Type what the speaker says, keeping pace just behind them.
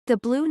The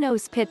Blue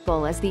Nose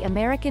Pitbull is the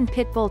American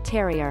Pitbull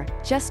Terrier,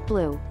 just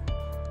blue.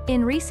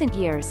 In recent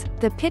years,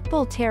 the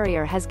Pitbull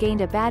Terrier has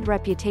gained a bad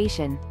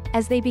reputation,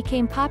 as they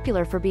became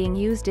popular for being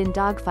used in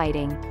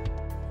dogfighting.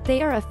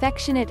 They are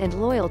affectionate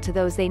and loyal to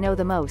those they know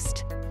the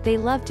most. They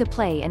love to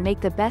play and make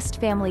the best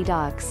family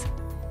dogs.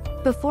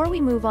 Before we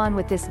move on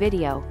with this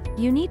video,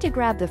 you need to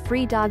grab the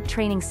free Dog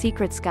Training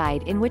Secrets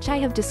Guide, in which I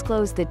have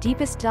disclosed the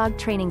deepest dog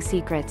training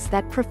secrets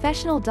that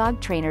professional dog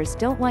trainers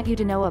don't want you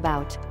to know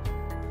about.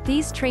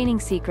 These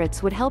training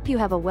secrets would help you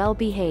have a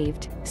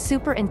well-behaved,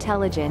 super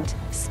intelligent,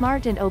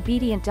 smart and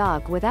obedient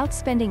dog without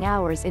spending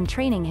hours in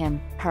training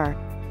him, her.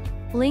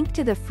 Link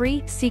to the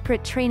free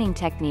Secret Training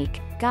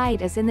Technique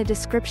guide is in the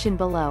description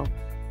below.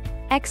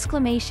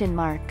 Exclamation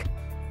mark.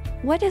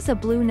 What is a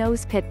Blue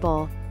Nose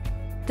Pitbull?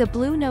 The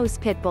Blue Nose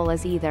Pitbull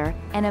is either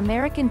an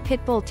American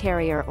Pitbull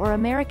Terrier or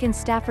American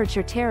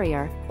Staffordshire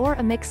Terrier, or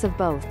a mix of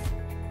both.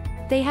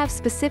 They have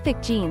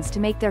specific genes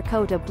to make their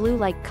coat a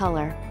blue-like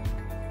color.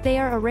 They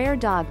are a rare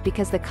dog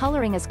because the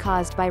coloring is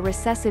caused by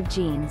recessive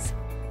genes.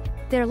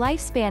 Their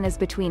lifespan is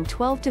between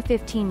 12 to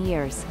 15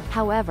 years,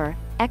 however,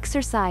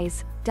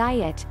 exercise,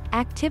 diet,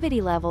 activity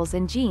levels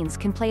and genes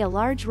can play a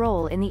large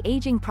role in the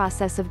aging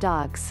process of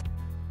dogs.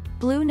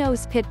 Blue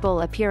Nose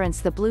Pitbull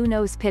appearance. The Blue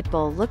Nose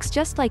Pitbull looks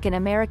just like an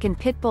American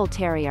Pitbull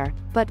Terrier,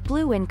 but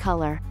blue in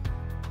color.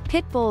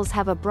 Pit bulls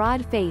have a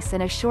broad face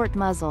and a short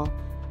muzzle,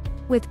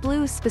 with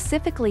blues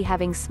specifically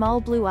having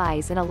small blue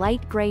eyes and a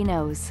light gray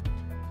nose.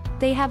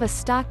 They have a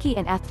stocky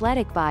and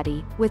athletic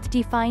body, with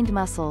defined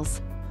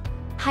muscles.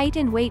 Height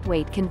and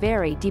weight can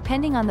vary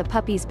depending on the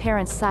puppy's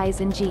parents'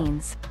 size and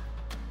genes.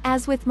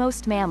 As with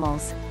most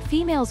mammals,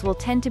 females will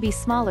tend to be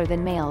smaller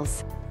than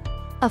males.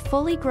 A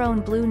fully grown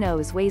blue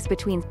nose weighs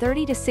between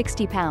 30 to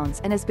 60 pounds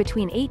and is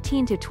between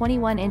 18 to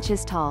 21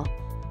 inches tall.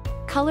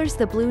 Colors.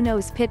 The Blue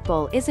Nose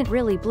Pitbull isn't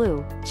really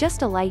blue,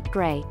 just a light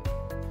gray.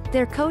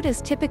 Their coat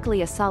is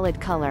typically a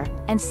solid color,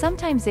 and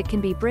sometimes it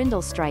can be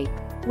brindle stripe,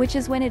 which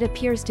is when it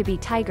appears to be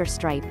tiger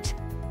striped.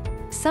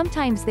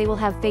 Sometimes they will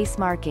have face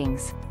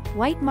markings,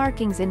 white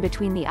markings in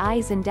between the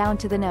eyes and down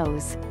to the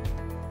nose.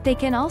 They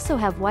can also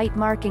have white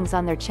markings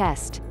on their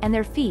chest and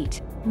their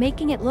feet,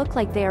 making it look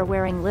like they are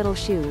wearing little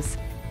shoes.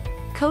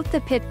 Coat. The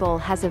pit bull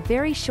has a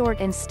very short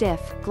and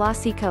stiff,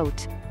 glossy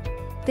coat.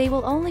 They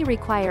will only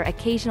require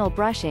occasional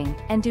brushing,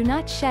 and do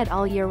not shed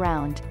all year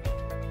round.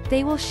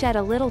 They will shed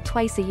a little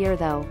twice a year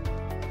though.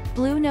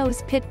 Blue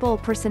Nose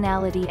Pitbull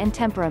personality and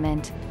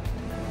temperament.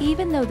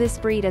 Even though this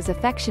breed is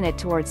affectionate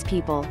towards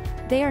people,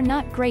 they are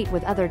not great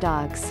with other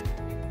dogs.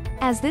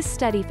 As this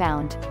study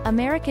found,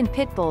 American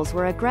Pit Bulls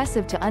were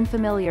aggressive to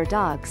unfamiliar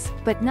dogs,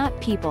 but not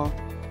people.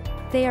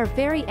 They are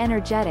very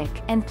energetic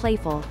and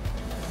playful.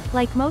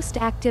 Like most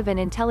active and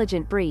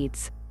intelligent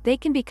breeds, they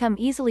can become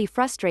easily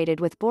frustrated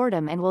with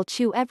boredom and will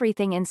chew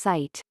everything in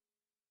sight.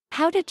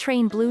 How to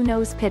train Blue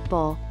Nose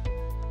Pitbull.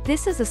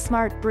 This is a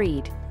smart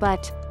breed,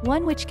 but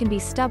one which can be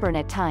stubborn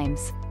at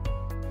times.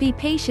 Be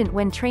patient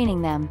when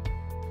training them.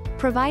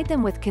 Provide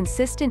them with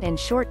consistent and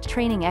short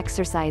training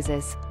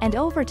exercises, and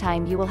over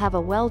time you will have a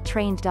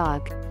well-trained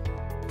dog.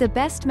 The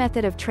best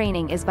method of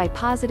training is by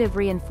positive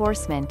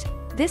reinforcement.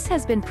 This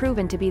has been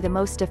proven to be the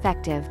most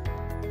effective.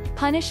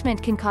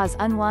 Punishment can cause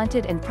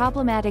unwanted and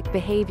problematic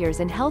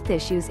behaviors and health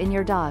issues in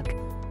your dog.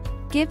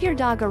 Give your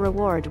dog a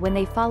reward when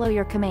they follow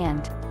your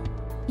command.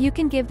 You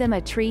can give them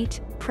a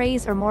treat,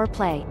 praise or more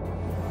play.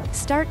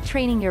 Start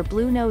training your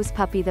Blue Nose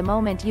puppy the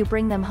moment you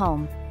bring them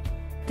home.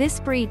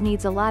 This breed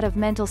needs a lot of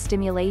mental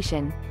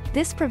stimulation.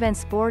 This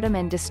prevents boredom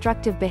and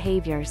destructive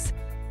behaviors.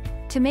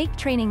 To make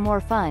training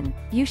more fun,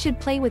 you should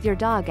play with your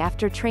dog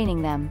after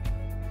training them.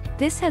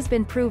 This has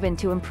been proven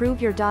to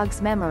improve your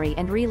dog's memory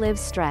and relieve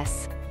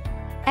stress.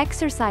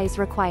 Exercise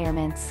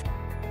requirements.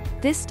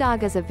 This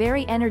dog is a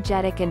very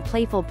energetic and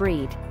playful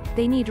breed.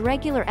 They need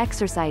regular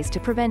exercise to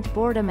prevent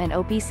boredom and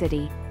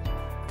obesity.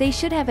 They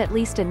should have at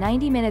least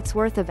 90 minutes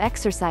worth of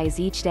exercise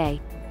each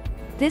day.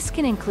 This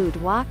can include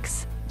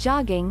walks,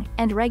 jogging,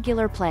 and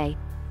regular play.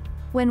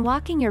 When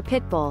walking your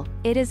pit bull,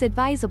 it is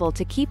advisable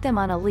to keep them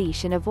on a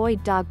leash and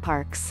avoid dog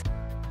parks,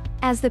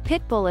 as the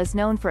pit bull is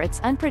known for its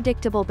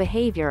unpredictable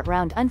behavior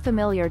around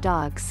unfamiliar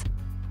dogs.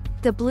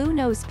 The Blue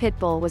Nose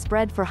Pitbull was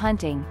bred for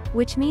hunting,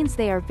 which means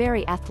they are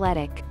very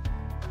athletic.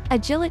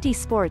 Agility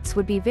sports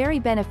would be very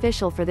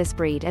beneficial for this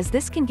breed, as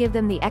this can give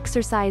them the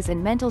exercise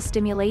and mental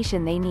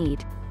stimulation they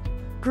need.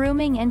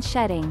 Grooming and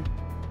shedding.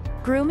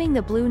 Grooming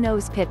the Blue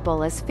Nose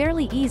Pitbull is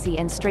fairly easy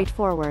and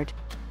straightforward.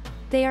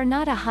 They are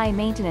not a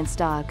high-maintenance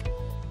dog.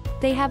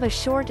 They have a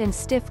short and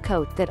stiff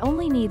coat that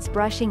only needs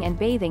brushing and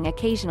bathing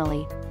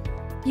occasionally.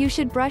 You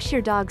should brush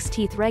your dog's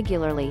teeth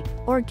regularly,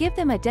 or give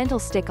them a dental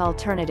stick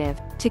alternative,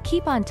 to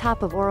keep on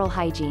top of oral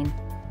hygiene.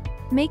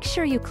 Make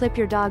sure you clip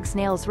your dog's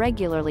nails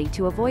regularly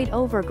to avoid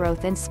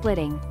overgrowth and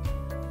splitting.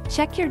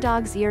 Check your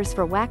dog's ears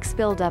for wax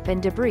buildup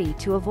and debris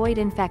to avoid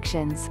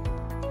infections.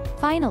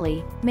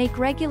 Finally, make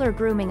regular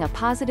grooming a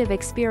positive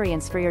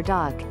experience for your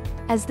dog,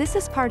 as this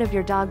is part of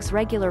your dog's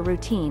regular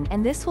routine,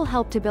 and this will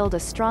help to build a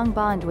strong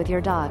bond with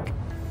your dog.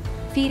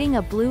 Feeding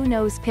a Blue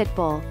Nose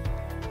Pitbull.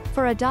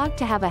 For a dog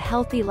to have a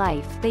healthy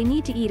life, they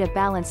need to eat a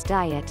balanced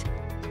diet.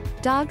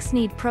 Dogs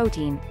need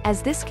protein,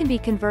 as this can be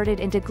converted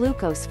into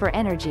glucose for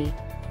energy.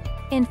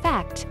 In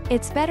fact,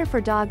 it's better for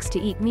dogs to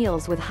eat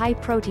meals with high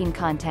protein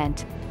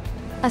content.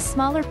 A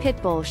smaller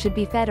pit bull should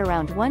be fed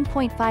around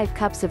 1.5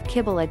 cups of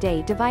kibble a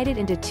day divided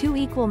into 2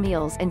 equal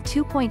meals and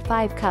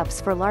 2.5 cups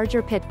for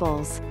larger pit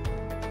bulls.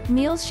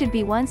 Meals should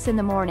be once in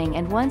the morning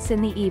and once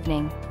in the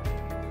evening.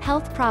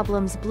 Health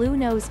problems. Blue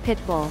Nose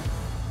Pitbull.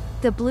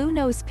 The Blue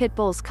Nose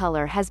Pitbull's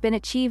color has been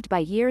achieved by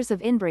years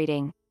of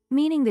inbreeding,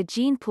 meaning the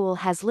gene pool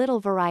has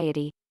little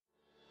variety.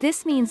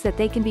 This means that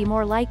they can be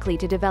more likely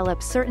to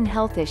develop certain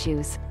health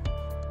issues.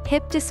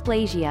 Hip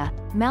dysplasia,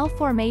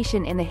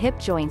 malformation in the hip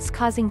joints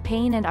causing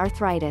pain and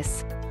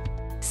arthritis.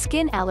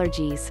 Skin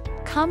allergies,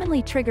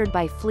 commonly triggered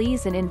by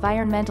fleas and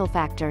environmental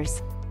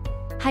factors.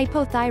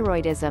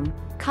 Hypothyroidism,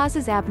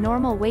 causes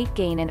abnormal weight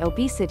gain and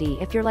obesity.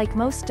 If you're like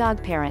most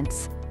dog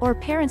parents, or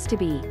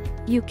parents-to-be,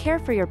 you care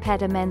for your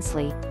pet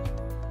immensely.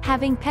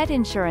 Having pet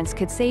insurance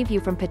could save you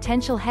from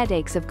potential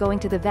headaches of going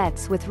to the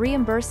vets with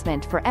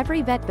reimbursement for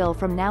every vet bill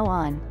from now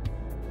on.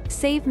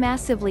 Save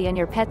massively on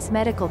your pet's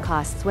medical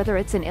costs, whether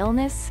it's an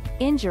illness,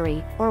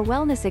 injury, or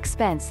wellness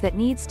expense that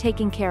needs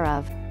taking care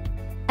of.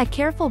 A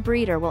careful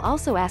breeder will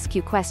also ask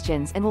you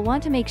questions and will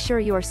want to make sure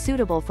you are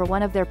suitable for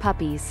one of their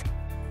puppies.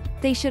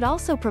 They should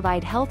also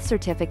provide health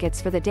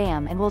certificates for the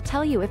dam and will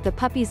tell you if the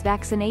puppy's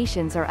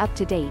vaccinations are up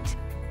to date.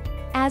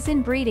 As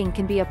inbreeding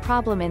can be a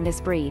problem in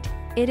this breed,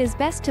 it is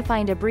best to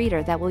find a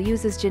breeder that will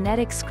use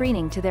genetic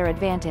screening to their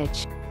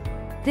advantage.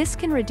 This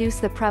can reduce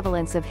the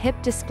prevalence of hip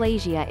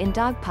dysplasia in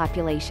dog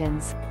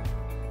populations.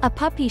 A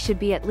puppy should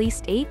be at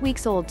least 8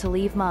 weeks old to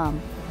leave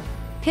mom.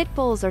 Pit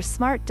bulls are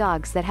smart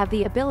dogs that have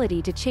the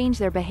ability to change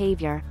their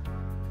behavior.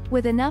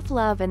 With enough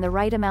love and the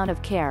right amount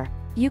of care,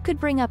 you could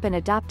bring up an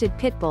adopted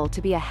pit bull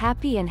to be a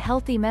happy and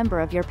healthy member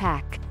of your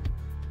pack.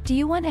 Do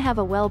you want to have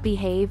a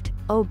well-behaved,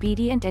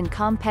 obedient and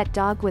calm pet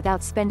dog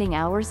without spending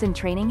hours in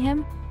training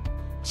him?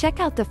 Check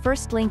out the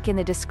first link in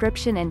the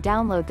description and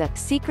download the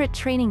Secret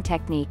Training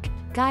Technique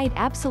guide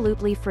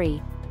absolutely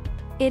free.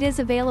 It is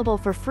available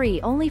for free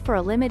only for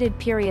a limited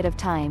period of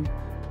time.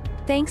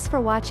 Thanks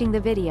for watching the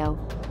video.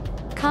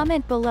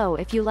 Comment below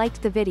if you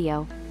liked the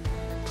video.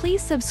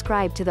 Please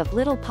subscribe to the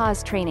Little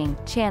Paws Training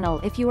channel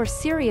if you are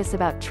serious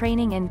about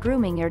training and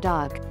grooming your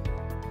dog.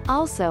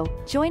 Also,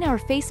 join our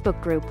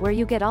Facebook group where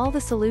you get all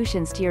the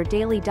solutions to your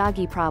daily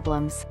doggy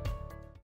problems.